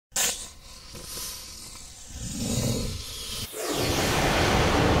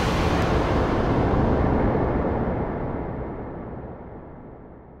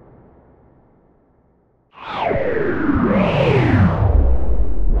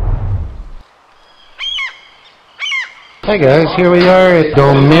Hi guys, here we are at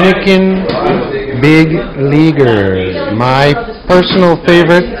Dominican Big Leaguer, my personal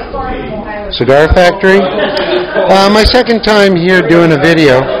favorite cigar factory. My second time here doing a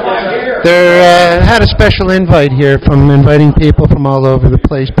video. They had a special invite here from inviting people from all over the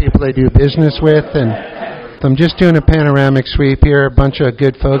place, people they do business with, and I'm just doing a panoramic sweep here, a bunch of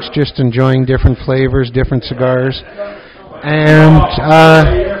good folks just enjoying different flavors, different cigars, and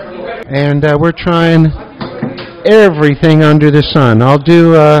we're trying everything under the sun. I'll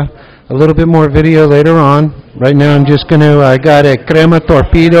do a little bit more video later on. Right now I'm just going to, I got a crema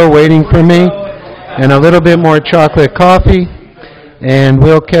torpedo waiting for me and a little bit more chocolate coffee, and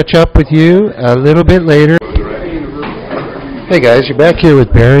we'll catch up with you a little bit later. Hey guys, you're back here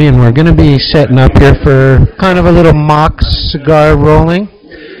with Barry, and we're going to be setting up here for kind of a little mock cigar rolling.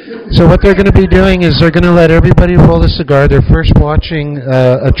 So what they're going to be doing is they're going to let everybody roll a cigar. They're first watching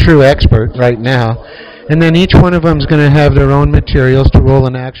a true expert right now. And then each one of them is going to have their own materials to roll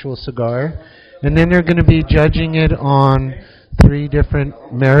an actual cigar. And then they're going to be judging it on 3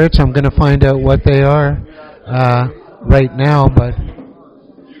 different merits. I'm going to find out what they are right now. But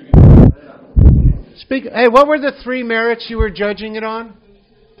hey, what were the 3 merits you were judging it on?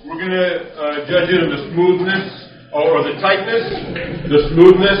 We're going to judge it on the smoothness, or the tightness, the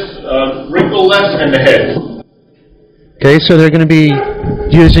smoothness, wrinkleless, and the head. Okay, so they're going to be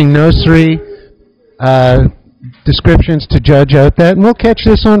using those 3 descriptions to judge out that, and we'll catch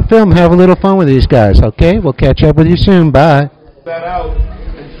this on film. Have a little fun with these guys, okay? We'll catch up with you soon. Bye. That out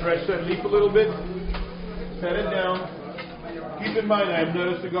and stretch that leaf a little bit. Set it down. Keep in mind, I'm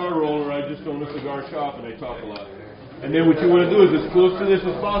not a cigar roller. I just own a cigar shop and I talk a lot. And then what you want to do is as close to this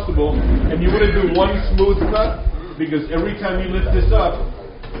as possible, and you want to do one smooth cut, because every time you lift this up,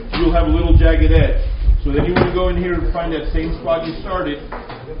 you'll have a little jagged edge. So then you want to go in here and find that same spot you started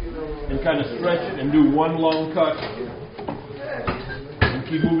and kind of stretch it and do one long cut and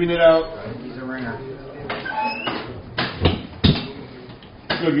keep moving it out. He's a ringer.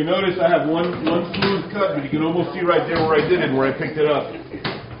 So if you notice, I have one smooth cut, but you can almost see right there where I did it and where I picked it up.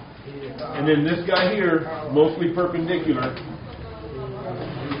 And then this guy here, mostly perpendicular.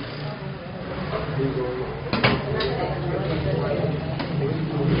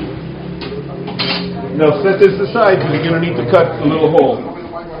 Now set this aside because you're going to need to cut a little hole.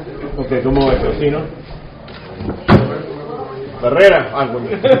 Okay, como es, así, ¿no? Barrera.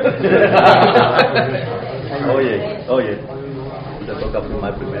 Oye, te toca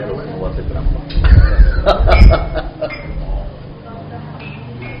filmar primero, no voy a hacer trampa.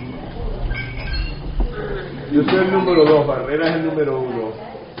 Yo soy el número 2, Barrera es el número 1.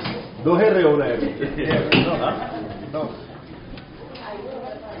 2 R o una R. No.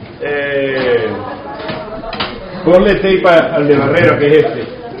 Ponle tape al de Barrera, que es este.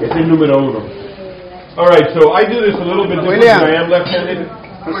 Es el número 1. Alright, so I do this a little bit different than I am left-handed.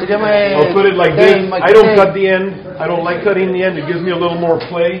 I'll put it like this. I don't cut the end. I don't like cutting the end. It gives me a little more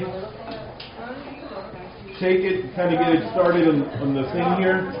play. Take it, kind of get it started on the thing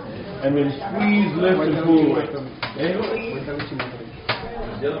here, and then squeeze, lift, and pull away. Okay?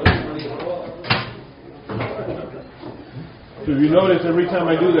 So if you notice, every time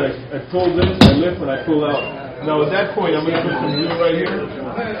I do that, I pull this, I lift, and I pull out. Now at that point, I'm going to put some glue right here.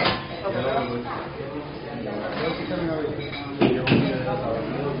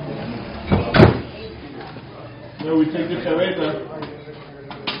 Now we take the chaveta,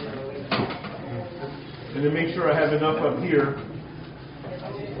 and then make sure I have enough up here.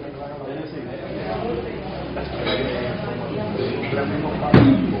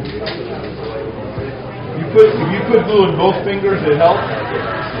 If you put glue in both fingers, it helps.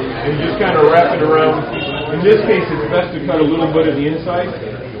 And just kind of wrap it around. In this case, it's best to cut a little bit of the inside,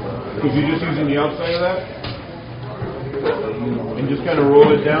 because you're just using the outside of that. And just kind of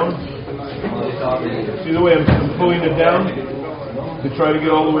roll it down. See the way I'm pulling it down to try to get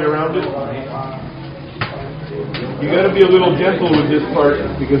all the way around it? You got to be a little gentle with this part,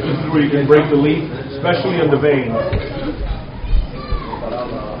 because this is where you can break the leaf, especially on the veins.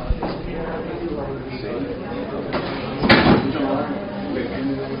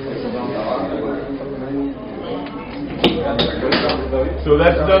 So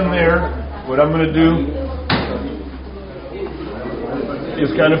that's done there. What I'm going to do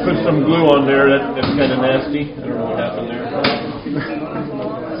is kind of put some glue on there. That's kind of nasty. I don't know what happened there.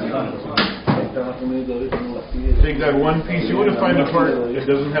 Take that one piece. You want to find a part that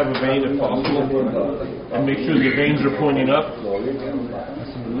doesn't have a vein if possible, and make sure the veins are pointing up.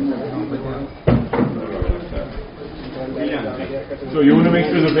 So you want to make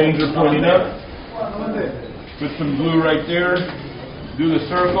sure the veins are pointing up. Put some glue right there. Do the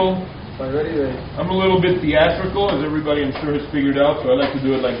circle. I'm a little bit theatrical, as everybody I'm sure has figured out, so I like to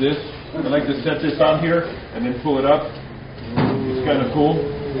do it like this. I like to set this on here and then pull it up. It's kind of cool.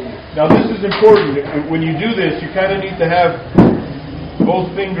 Now this is important. When you do this, you kind of need to have both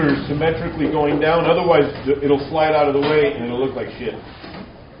fingers symmetrically going down, otherwise it'll slide out of the way and it'll look like shit.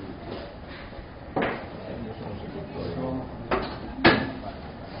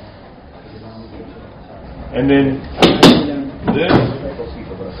 And then this.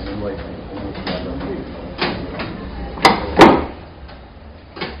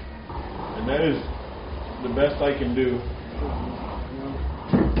 And that is the best I can do.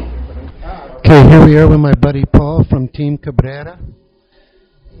 Okay, here we are with my buddy Paul from Team Cabrera.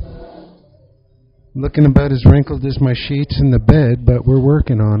 Looking about as wrinkled as my sheets in the bed, but we're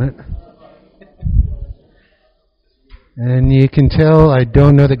working on it. And you can tell, I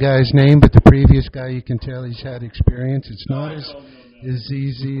don't know the guy's name, but the previous guy, you can tell he's had experience. It's not as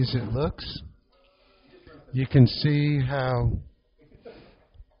easy as it looks. You can see how,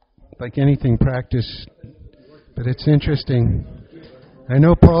 like anything, practice, but it's interesting. I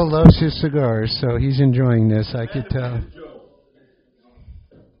know Paul loves his cigars, so he's enjoying this, I could tell.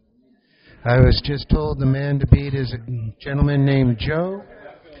 I was just told the man to beat is a gentleman named Joe.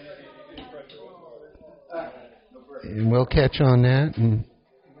 And we'll catch on that. And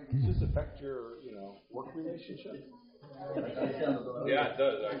does this affect your, work relationship? Yeah, it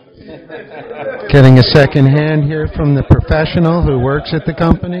does actually. Getting a second hand here from the professional who works at the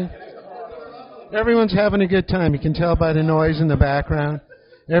company. Everyone's having a good time. You can tell by the noise in the background.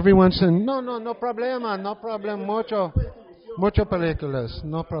 Everyone's saying, no problema, no problem, mucho películas,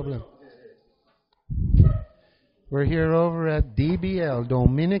 no problem. We're here over at DBL,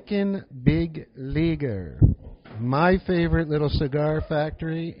 Dominican Big Leaguer. My favorite little cigar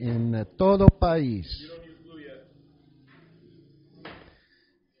factory in todo país.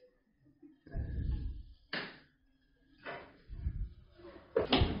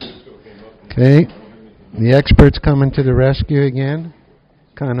 Okay, the expert's coming to the rescue again,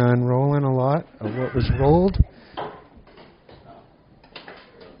 kind of unrolling a lot of what was rolled.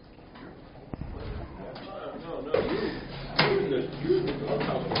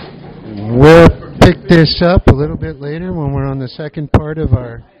 We'll pick this up a little bit later when we're on the second part of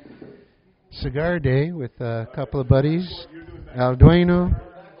our cigar day with a couple of buddies, Alduino,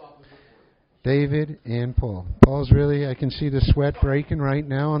 David, and Paul. Paul's really, I can see the sweat breaking right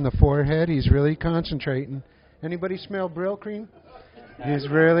now on the forehead. He's really concentrating. Anybody smell Brill Cream? He's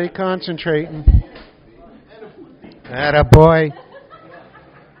really concentrating. Atta boy.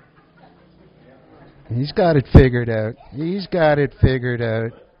 He's got it figured out. He's got it figured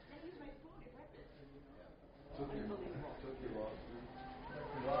out.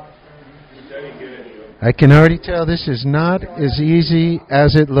 I can already tell this is not as easy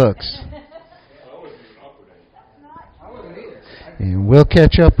as it looks. And we'll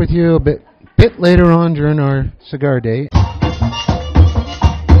catch up with you a bit later on during our cigar day.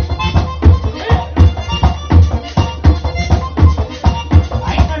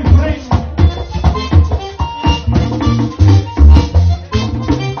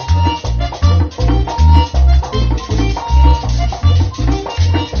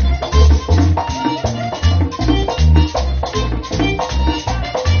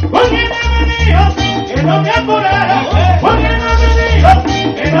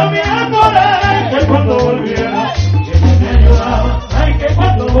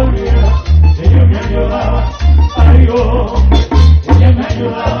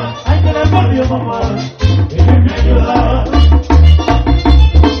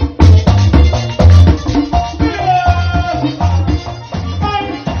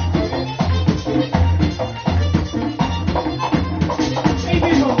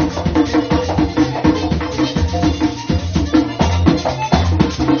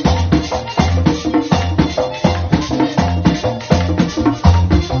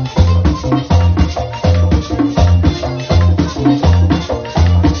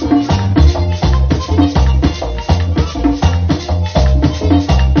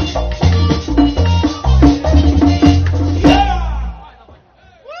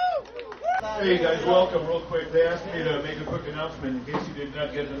 Hey guys, welcome. Real quick, they asked me to make a quick announcement in case you did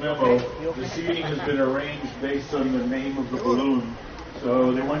not get the memo. The seating has been arranged based on the name of the balloon.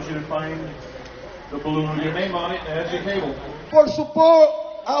 So they want you to find the balloon with your name on it and add your table. For support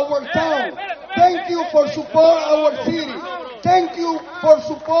our town. Thank you for support our city. Thank you for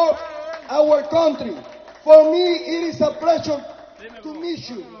support our country. For me, it is a pleasure to meet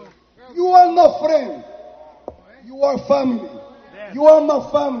you. You are not friend. You are family. You are my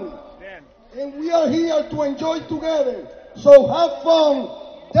family. And we are here to enjoy together. So have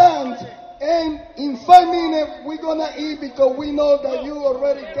fun dance, and in 5 minutes we're gonna eat because we know that you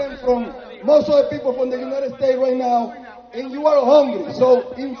already came from most of the people from the United States right now, and you are hungry.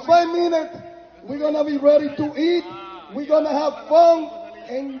 So in 5 minutes we're gonna be ready to eat. We're gonna have fun.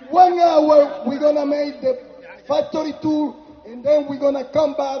 In 1 hour we're gonna make the factory tour, and then we're gonna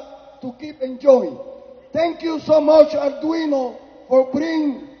come back to keep enjoying. Thank you so much, Arduino, for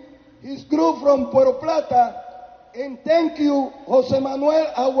bringing his group from Puerto Plata. And thank you, Jose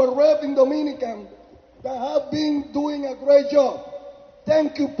Manuel, our rep in Dominican, that have been doing a great job.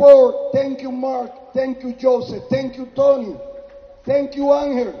 Thank you, Paul. Thank you, Mark. Thank you, Joseph. Thank you, Tony. Thank you,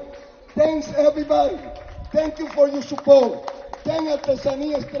 Angel. Thanks, everybody. Thank you for your support. Thanks,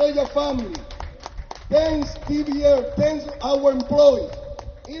 Artesanía Estrella family. Thanks, DBL. Thanks, our employees.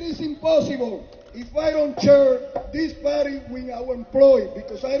 It is impossible if I don't share this party with our employees,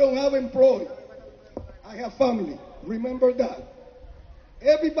 because I don't have employees. I have family. Remember that.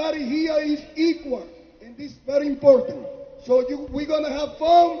 Everybody here is equal, and this is very important. So we're going to have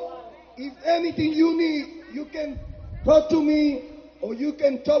fun. If anything you need, you can talk to me, or you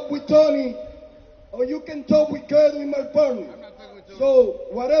can talk with Tony, or you can talk with Kevin, my partner. So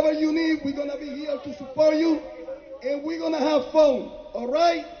whatever you need, we're going to be here to support you, and we're going to have fun. All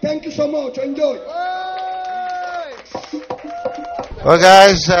right? Thank you so much. Enjoy. Well,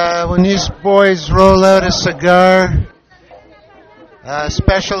 guys, when these boys roll out a cigar,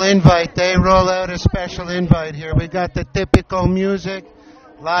 special invite, they roll out a special invite here. We got the Tipico music,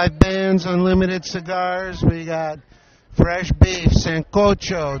 live bands, unlimited cigars. We got fresh beef,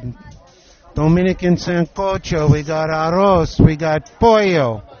 sancocho, Dominican sancocho. We got arroz. We got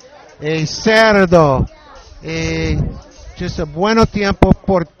pollo, a cerdo, just a bueno tiempo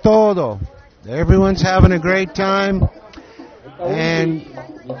por todo. Everyone's having a great time. And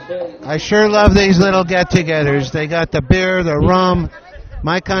I sure love these little get-togethers. They got the beer, the rum,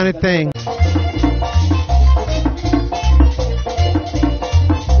 my kind of thing.